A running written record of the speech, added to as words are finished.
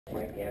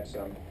Might have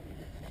some.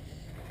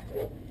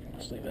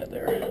 Let's leave that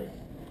there.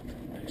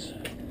 Thanks.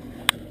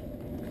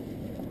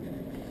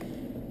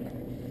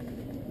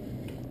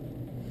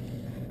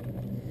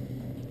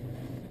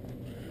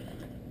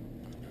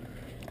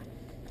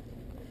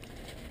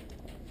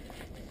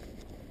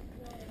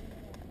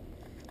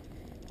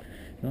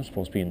 I'm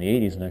supposed to be in the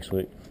 80s next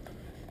week.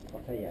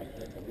 I'll tell you, I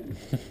can't believe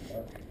it.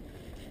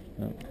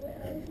 No.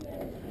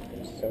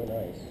 It's so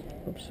nice.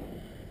 Oops.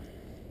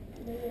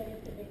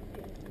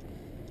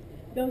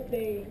 Don't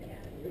they?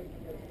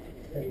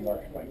 There's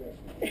Mark's bike.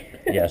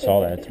 Yeah, I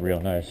saw that. It's real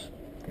nice.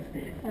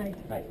 Hi.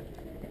 Hi.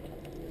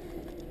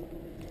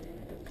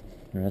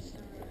 That's,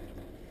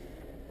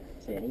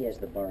 See, and he has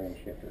the bar end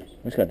shifters.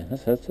 that's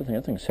the thing.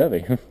 That thing's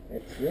heavy.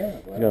 It's, yeah,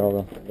 well, You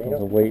got all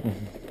the weight.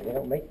 They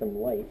don't make them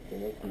light, they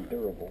make them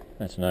durable.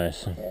 That's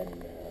nice.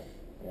 And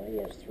well, he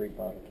has 3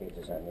 bottle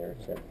cages on there,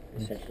 except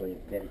essentially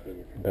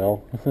dedicated for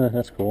Bell. That's and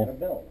a cool.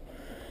 belt.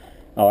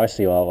 Oh, I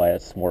see why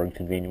it's more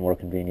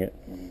convenient.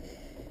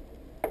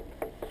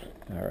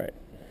 All right.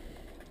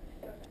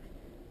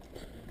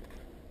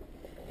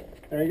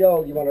 There you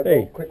go. You want to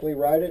Hey. go quickly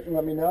ride it and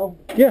let me know?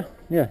 Yeah.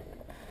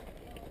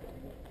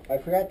 I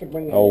forgot to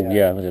bring Oh,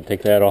 yeah. I'm going to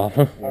take that off.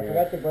 I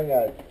forgot to bring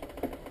a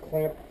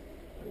clamp,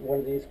 one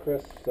of these,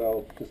 Chris,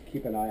 so just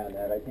keep an eye on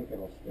that. I think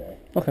it'll stay.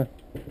 Okay.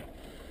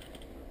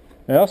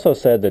 They also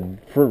said that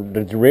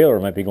the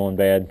derailleur might be going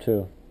bad,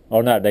 too.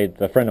 Oh, not they.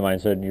 A friend of mine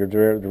said your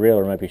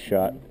derailleur might be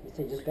shot.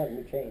 He just got a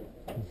new chain.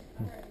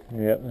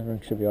 Yep,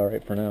 everything should be all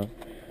right for now.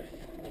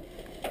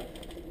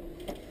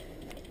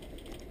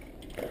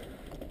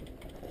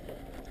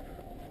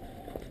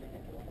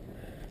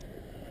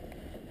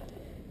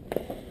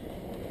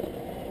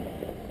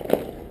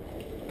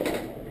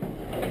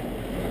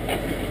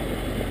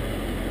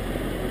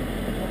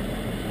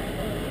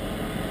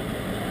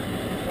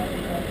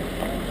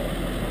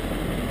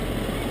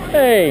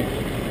 Hey!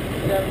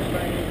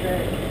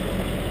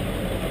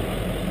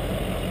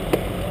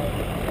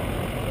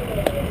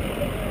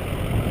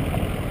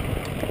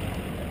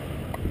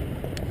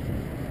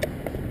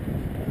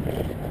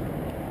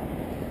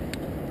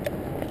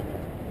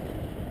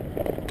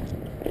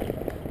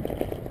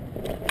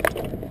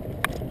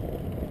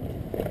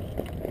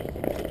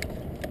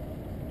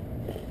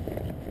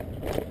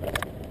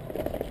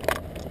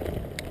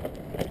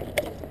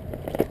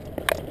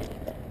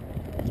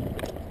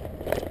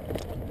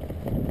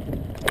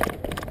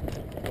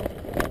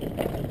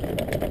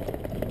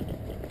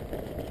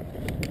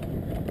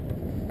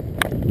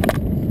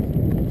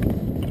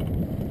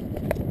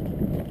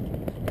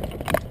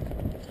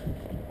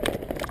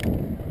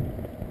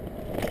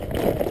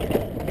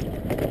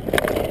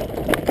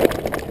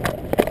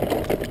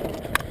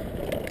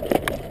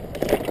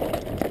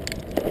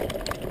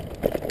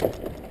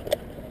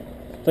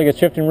 I think it's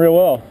shifting real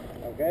well.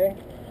 Okay.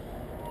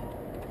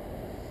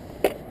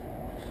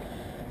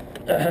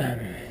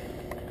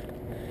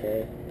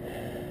 Okay.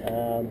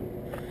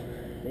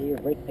 Your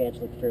brake pads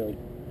look fairly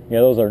Yeah,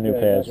 those are new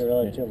good. pads. Those are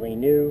relatively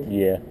new.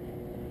 Yeah.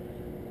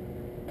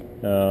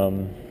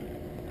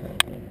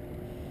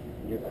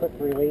 Your quick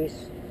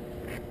release.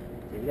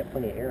 You got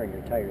plenty of air in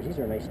your tires. These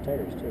are nice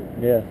tires too.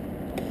 Yeah.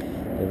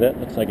 Yeah, that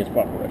looks like it's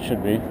probably where it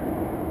should be.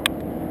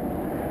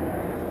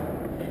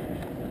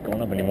 Not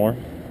going up anymore.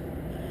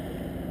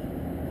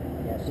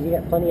 Yeah, so you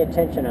got plenty of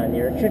tension on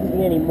there. It shouldn't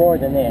be any more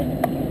than that.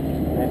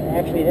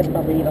 Actually, that's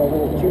probably even a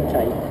little too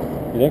tight.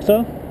 You think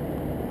so?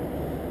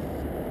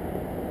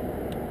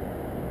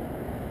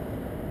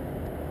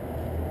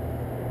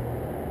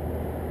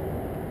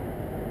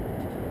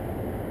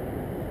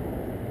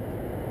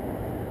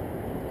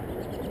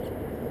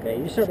 Okay,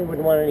 you certainly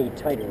wouldn't want any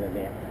tighter than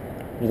that.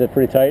 Is it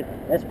pretty tight?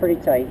 That's pretty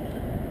tight.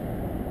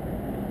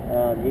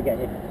 You got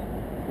it.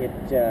 You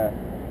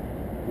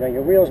know,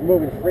 your wheel's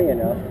moving free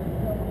enough.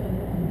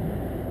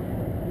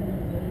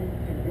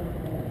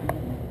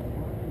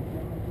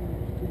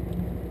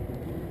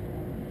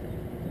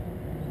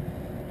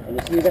 And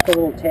you see, you got the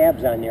little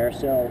tabs on there,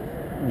 so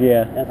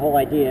Yeah. that whole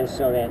idea is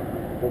so that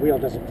the wheel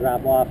doesn't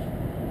drop off.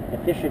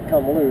 If this should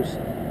come loose,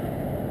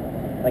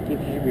 like if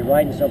you should be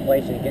riding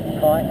someplace and it gets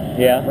caught,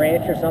 Yeah. a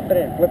branch or something,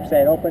 and it flips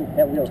that open,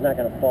 that wheel's not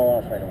going to fall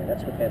off right away.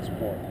 That's what that's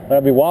for.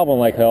 That'd be wobbling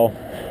like hell.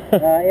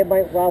 It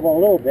might wobble a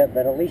little bit,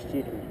 but at least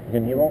you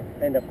won't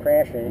end up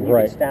crashing, and you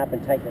Right. can stop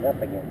and tighten it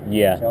up again.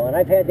 Yeah. So, and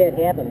I've had that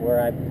happen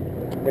where I've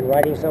been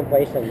riding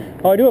someplace and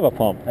Oh, I do have a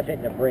pump. I've hit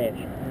a branch.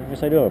 I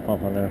guess I do have a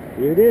pump on there.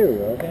 You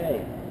do,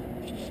 okay.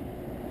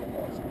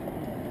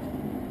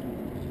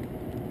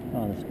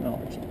 Oh,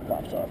 this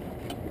pops up.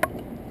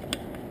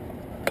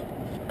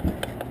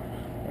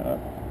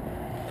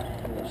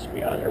 Let's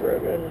be on there real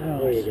good.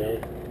 There you go.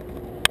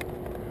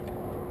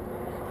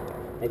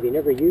 Have you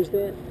never used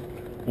that?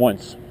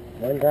 Once.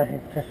 One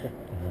time?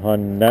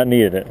 Not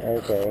needed it.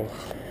 Okay.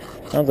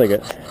 Sounds like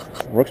it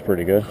works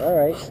pretty good. All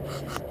right.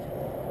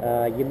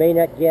 You may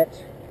not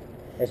get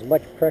as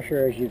much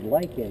pressure as you'd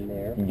like in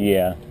there,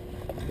 Yeah.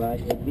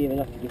 but it'd be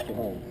enough to get you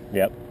home.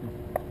 Yep.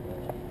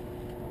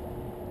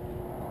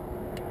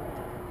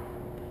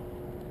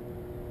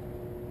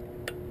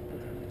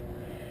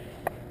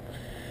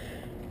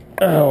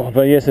 Oh,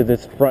 but yes,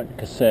 this front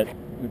cassette,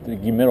 the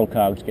middle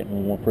cog's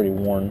getting pretty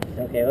worn.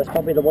 Okay, that's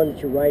probably the one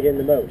that you ride in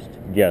the most.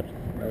 Yeah.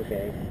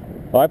 Okay.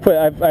 Well,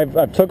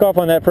 I took off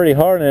on that pretty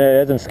hard and it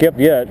hasn't skipped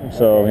yet.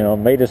 So Okay. you know,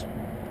 may just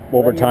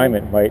over time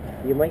it might.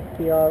 You might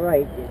be all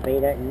right. You may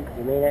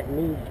not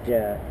need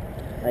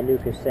a new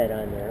cassette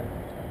on there.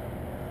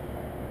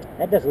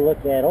 That doesn't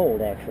look that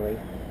old, actually.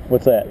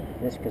 What's that?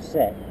 This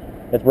cassette.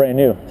 It's brand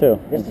new too.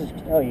 This is.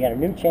 Oh, you got a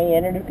new chain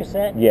and a new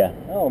cassette. Yeah.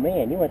 Oh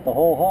man, you went the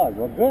whole hog.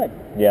 Well, good.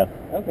 Yeah.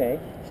 Okay.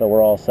 So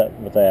we're all set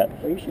with that.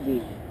 Well, you should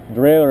be. The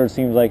derailleur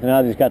seems like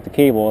now that he's got the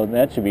cable,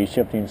 that should be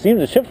shifting.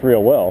 Seems it shifts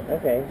real well.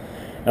 Okay.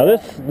 Now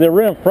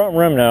the front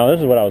rim now, this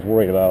is what I was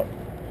worried about.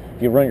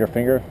 If you run your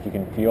finger, you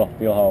can feel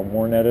how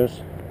worn that is.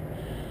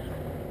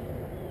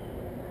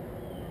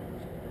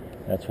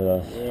 That's what I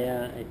was.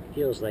 Yeah, it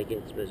feels like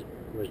it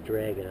was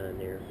dragging on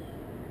there.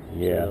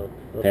 Yeah. So,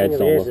 the Pads thing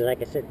don't is, look.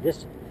 like I said,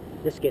 this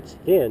gets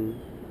thin,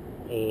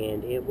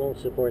 and it won't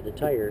support the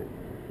tire.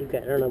 I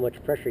don't know how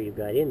much pressure you've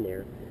got in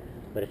there,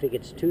 but if it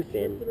gets too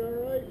thin,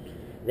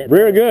 that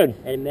Very good.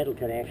 And metal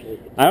can actually.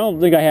 I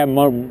don't think I have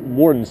more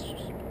than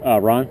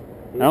Ron.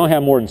 I don't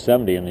have more than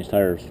 70 in these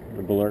tires.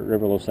 They're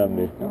below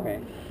 70. Okay.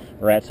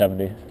 Or at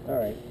 70. All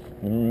right.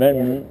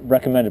 The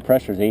recommended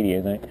pressure is 80,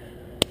 I think.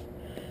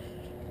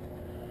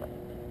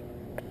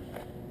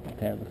 The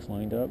pad looks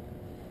lined up.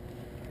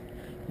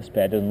 This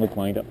pad doesn't look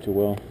lined up too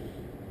well.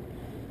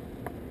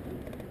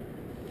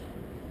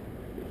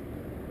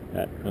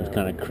 That one's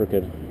kind of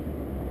crooked.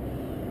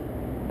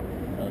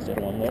 How's that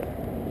one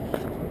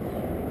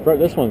look?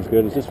 This one's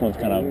good. This one's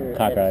kind of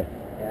cockeyed.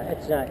 Yeah,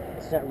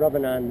 it's not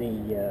rubbing on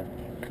the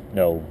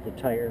No.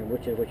 tire,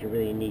 which is what you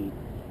really need.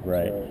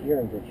 Right. So you're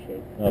in good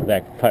shape. Oh,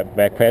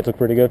 back pads look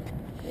pretty good.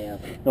 Yeah,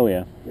 Oh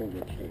yeah. you're in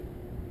good shape.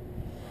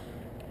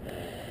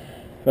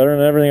 Better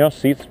than everything else.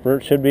 Seats where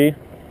it should be.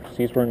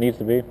 Seats where it needs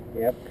to be.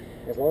 Yep.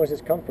 As long as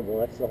it's comfortable,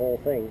 that's the whole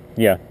thing.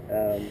 Yeah.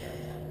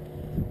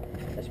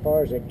 As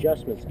far as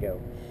adjustments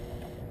go,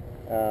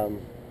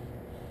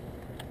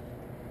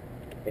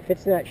 if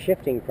it's not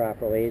shifting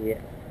properly,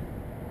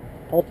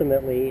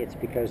 ultimately it's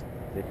because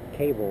the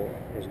cable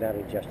is not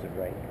adjusted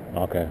right.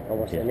 Okay.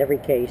 Almost Yeah. in every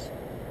case,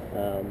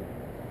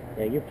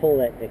 you pull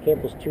the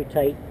cable's too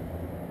tight,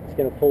 it's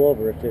going to pull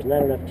over. If there's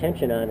not enough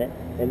tension on it,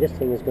 then this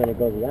thing is going to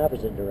go the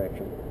opposite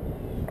direction.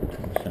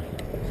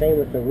 Same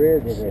with the rear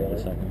derailleur.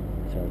 Is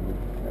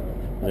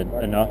it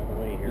enough?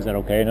 Is that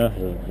okay enough?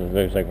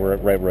 It's like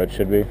right where it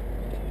should be.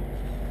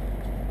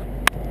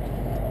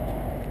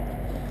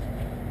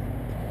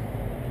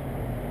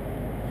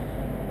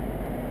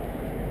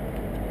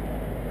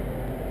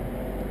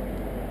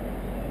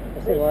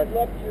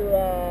 Left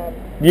your,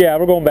 Yeah,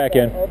 we're going back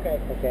in. Okay.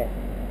 Okay.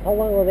 How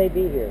long will they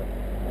be here?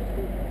 I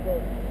think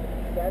about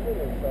 7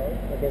 or so.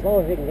 Okay, as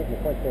long as we can get in the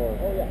front door.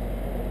 Oh,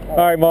 yeah. All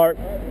right, Mark.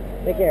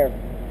 Take care.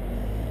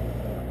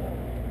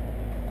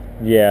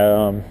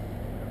 Yeah.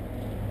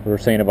 We were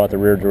saying about the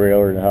rear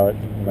derailleur and how it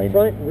might.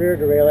 Front rear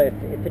derailleur,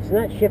 if it's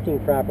not shifting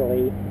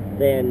properly,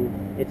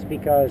 then it's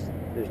because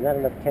there's not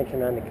enough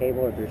tension on the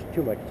cable or there's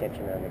too much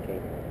tension on the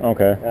cable.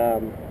 Okay.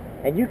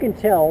 And you can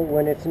tell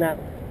when it's not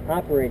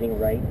operating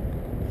right.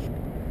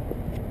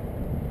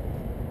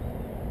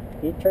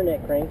 Can you turn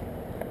that crank?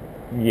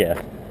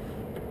 Yeah.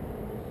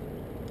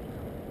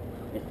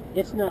 If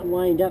it's not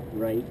lined up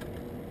right,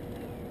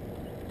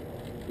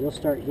 you'll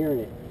start hearing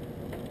it.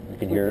 You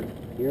can hear it.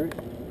 Hear it?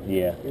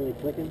 Yeah. Really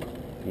clicking?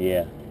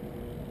 Yeah.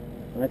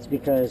 Well, that's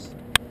because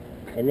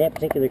in that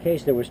particular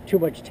case there was too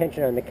much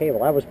tension on the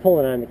cable. I was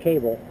pulling on the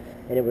cable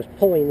and it was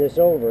pulling this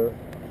over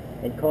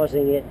and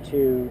causing it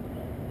to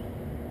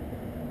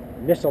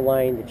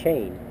misalign the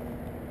chain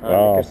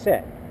on the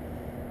cassette.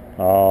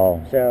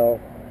 Oh. So,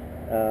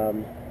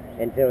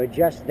 and to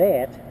adjust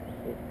that,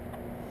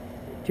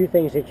 two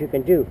things that you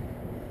can do.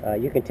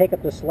 You can take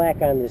up the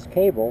slack on this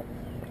cable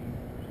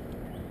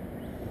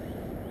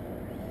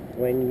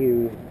when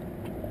you,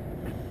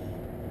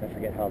 I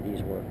forget how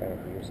these work, I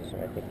don't use this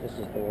one. I think this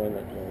is the one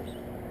that goes,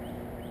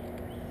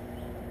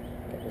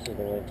 yeah, this is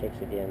the one that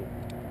takes it in.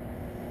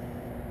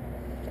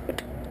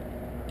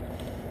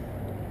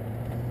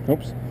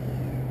 Oops.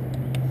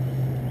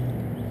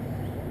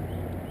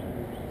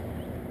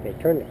 Okay,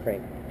 turn the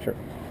crank. Sure.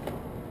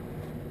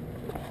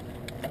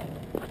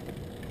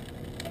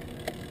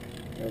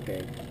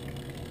 Okay,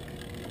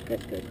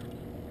 that's good.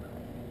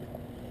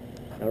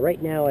 Now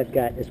right now I've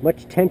got as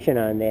much tension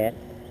on that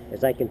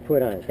as I can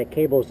put on it. That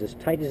cable is as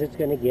tight as it's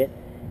going to get.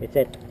 It's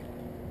at,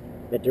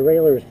 the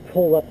derailleur is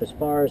pulled up as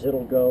far as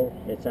it'll go.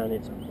 It's on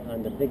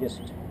the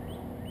biggest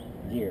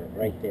gear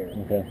right there.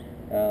 Okay.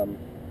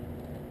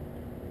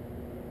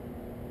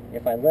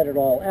 If I let it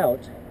all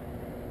out,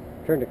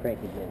 turn the crank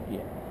again. Yeah.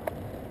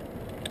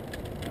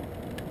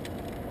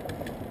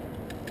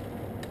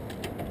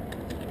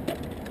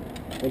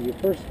 When you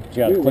first You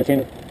got it do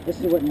clicking? this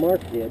is what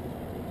Mark did.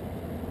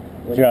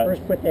 When You he got it.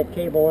 first put that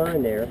cable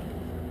on there,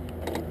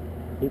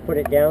 he put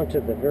it down to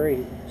the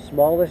very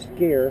smallest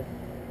gear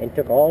and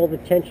took all the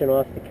tension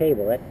off the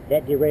cable.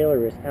 That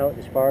derailleur is out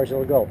as far as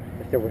it'll go.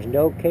 If there was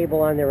no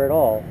cable on there at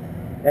all,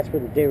 that's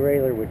where the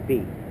derailleur would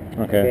be.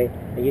 Okay.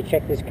 And you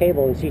check this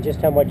cable and see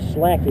just how much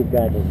slack you've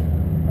got in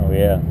it. Oh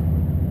yeah.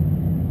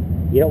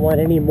 You don't want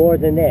any more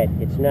than that.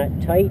 It's not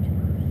tight,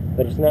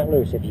 but it's not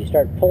loose. If you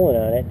start pulling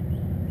on it,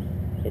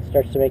 it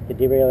starts to make the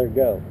derailleur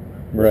go.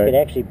 This Right. could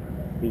actually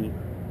be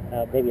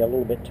maybe a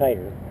little bit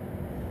tighter.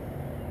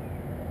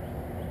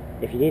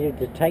 If you needed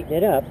to tighten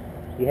it up,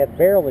 you have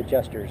barrel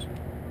adjusters.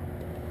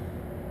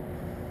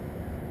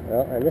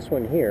 Well, on this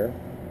one here,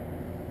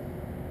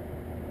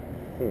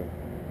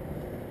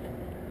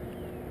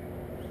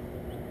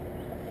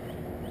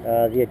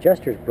 the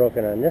adjuster's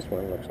broken on this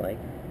one, looks like.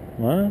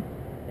 What?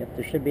 Yep,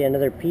 there should be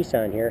another piece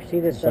on here. See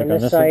this It's on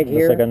like this side Just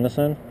here? like on this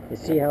end? You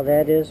see how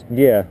that is?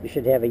 Yeah. You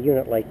should have a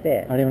unit like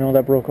that. I didn't even know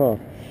that broke off.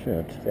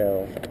 Shit.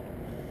 So,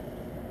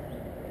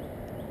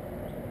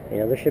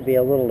 there should be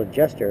a little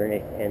adjuster,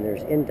 and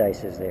there's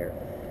indices there.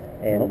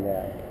 And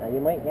now you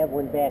might have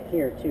one back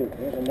here too.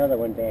 There's another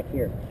one back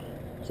here.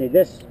 See,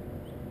 this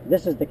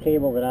is the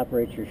cable that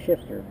operates your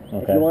shifter. If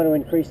Okay. you want to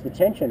increase the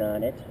tension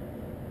on it,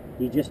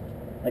 you just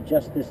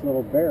adjust this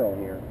little barrel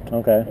here,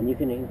 Okay. and you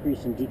can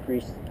increase and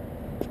decrease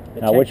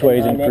the Now, which tension way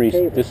is on that increased?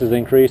 cable. This is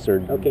increased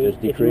or Okay, just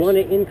if you decreased? want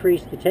to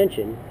increase the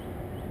tension,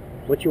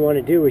 what you want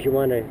to do is you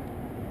want to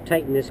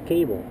tighten this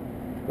cable.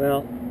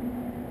 Well,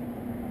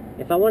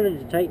 if I wanted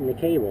to tighten the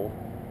cable,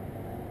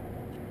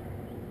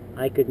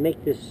 I could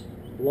make this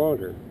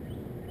longer.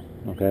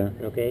 Okay.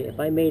 Okay, if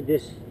I made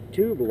this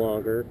tube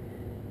longer,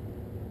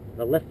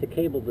 but left the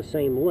cable the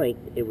same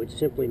length, it would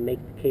simply make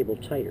the cable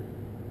tighter.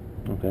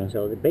 Okay.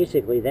 So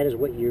basically, that is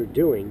what you're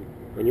doing.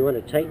 When you want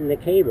to tighten the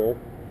cable,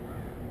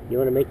 you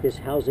want to make this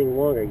housing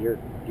longer.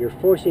 You're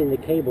forcing the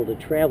cable to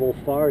travel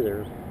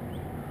farther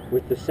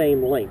with the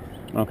same length.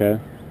 Okay.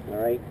 All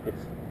right.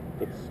 It's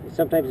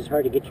sometimes it's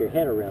hard to get your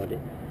head around it.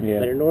 Yeah.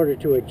 But in order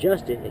to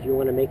adjust it, if you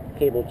want to make the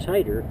cable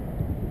tighter,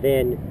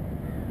 then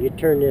you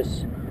turn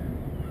this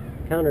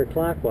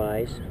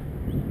counterclockwise,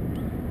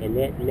 and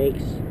that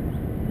makes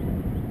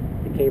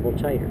the cable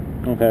tighter.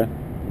 Okay.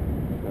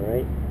 All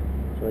right.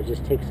 So it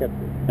just takes up.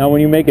 Now,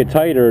 when you make it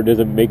tighter, does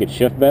it make it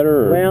shift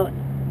better? Or? Well,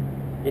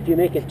 if you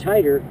make it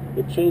tighter,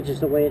 it changes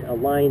the way it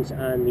aligns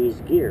on these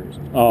gears.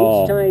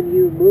 Oh. Each time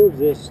you move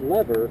this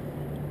lever,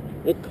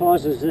 it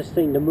causes this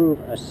thing to move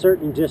a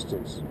certain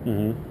distance.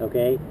 Mm-hmm.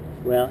 Okay?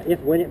 Well,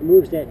 when it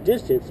moves that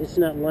distance, it's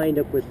not lined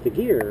up with the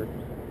gear,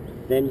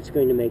 then it's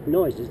going to make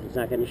noise. It's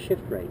not going to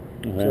shift right.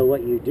 Okay. So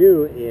what you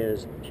do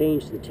is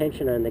change the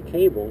tension on the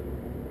cable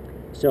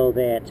so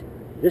that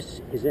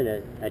this is in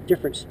a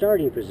different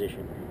starting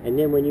position. And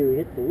then when you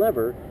hit the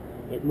lever,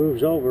 it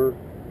moves over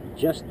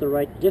just the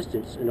right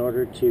distance in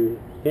order to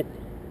hit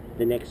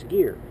the next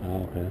gear.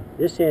 Oh, okay.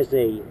 This has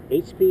a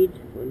 8-speed.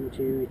 1,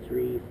 2,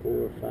 3,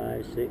 4,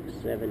 5, 6,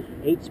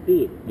 7, 8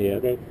 speed. Yeah.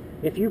 Okay.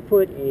 If you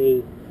put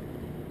a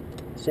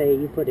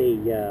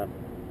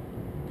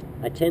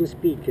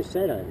 10-speed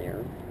cassette on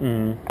there,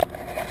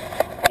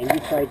 Mm-hmm. and you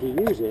tried to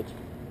use it,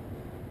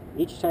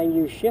 each time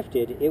you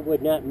shifted, it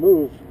would not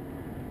move.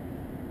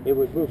 It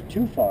would move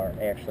too far.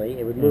 Actually,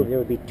 it would move. It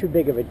would be too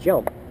big of a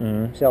jump.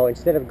 Mm-hmm. So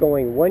instead of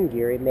going one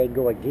gear, it may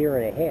go a gear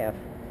and a half.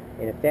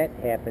 And if that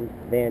happened,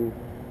 then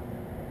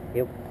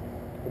it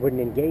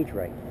wouldn't engage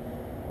right.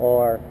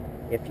 Or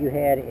if you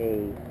had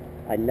a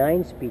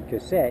 9-speed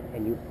cassette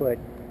and you put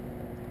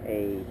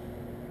a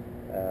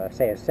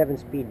say a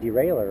 7-speed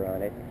derailleur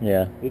on it,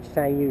 Yeah. each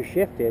time you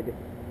shifted,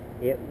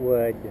 it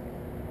would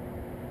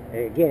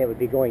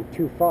be going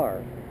too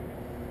far,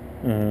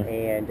 Mm-hmm.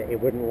 and it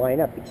wouldn't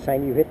line up each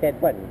time you hit that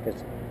button,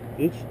 because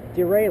each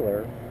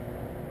derailleur,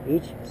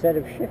 each set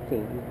of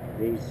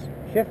these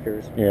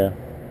shifters, Yeah.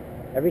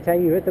 every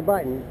time you hit the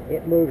button,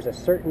 it moves a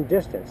certain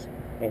distance,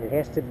 and it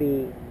has to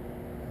be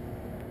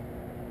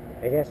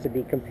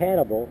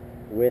compatible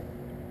with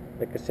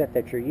the cassette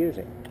that you're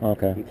using.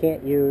 Okay. You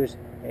can't use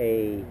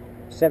a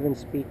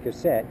 7-speed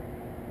cassette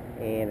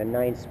and a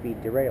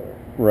 9-speed derailleur.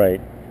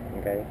 Right.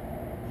 Okay.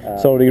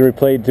 So to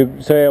replace,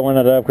 say I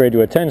wanted to upgrade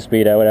to a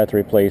 10-speed, I would have to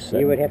replace it.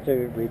 You would have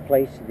to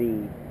replace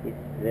the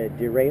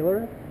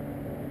derailleur,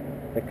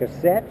 the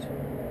cassette,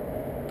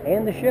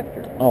 and the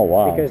shifter. Oh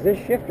wow. Because this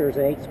shifter is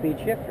an 8-speed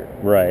shifter.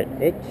 Right.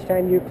 Each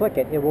time you click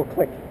it, it will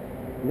click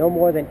no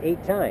more than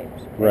 8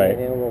 times. Right. And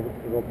it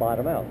will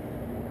bottom out.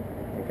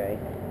 Okay.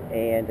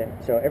 And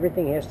so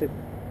everything it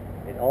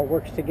all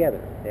works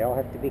together. They all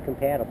have to be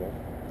compatible,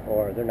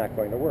 or they're not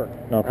going to work.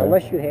 Okay.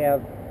 Unless you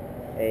have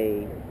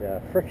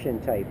the friction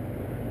type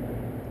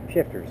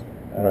shifters.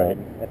 Right.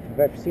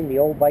 I've seen the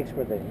old bikes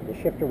where the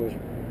shifter was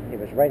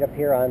right up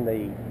here on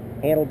the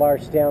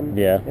handlebar stem.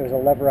 Yeah. There was a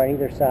lever on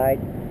either side.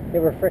 They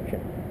were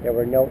friction. There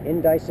were no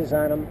indices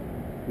on them.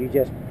 You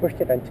just pushed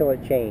it until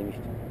it changed.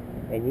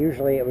 And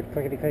usually it would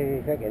click, and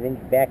then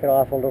you back it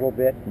off a little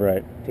bit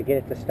Right. to get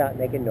it to stop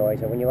making noise.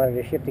 And when you wanted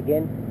to shift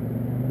again,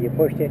 you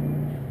pushed it.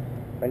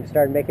 When it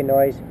started making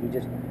noise, you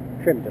just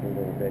trimmed it a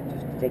little bit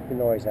just to take the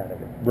noise out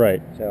of it.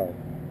 Right. So,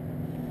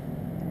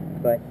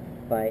 but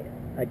by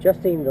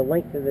adjusting the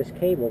length of this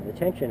cable, the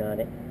tension on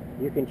it,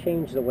 you can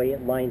change the way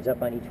it lines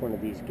up on each one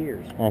of these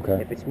gears. Okay.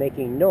 If it's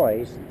making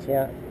noise,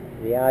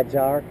 the odds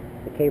are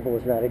the cable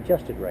is not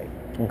adjusted right.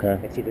 Okay.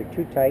 It's either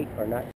too tight or not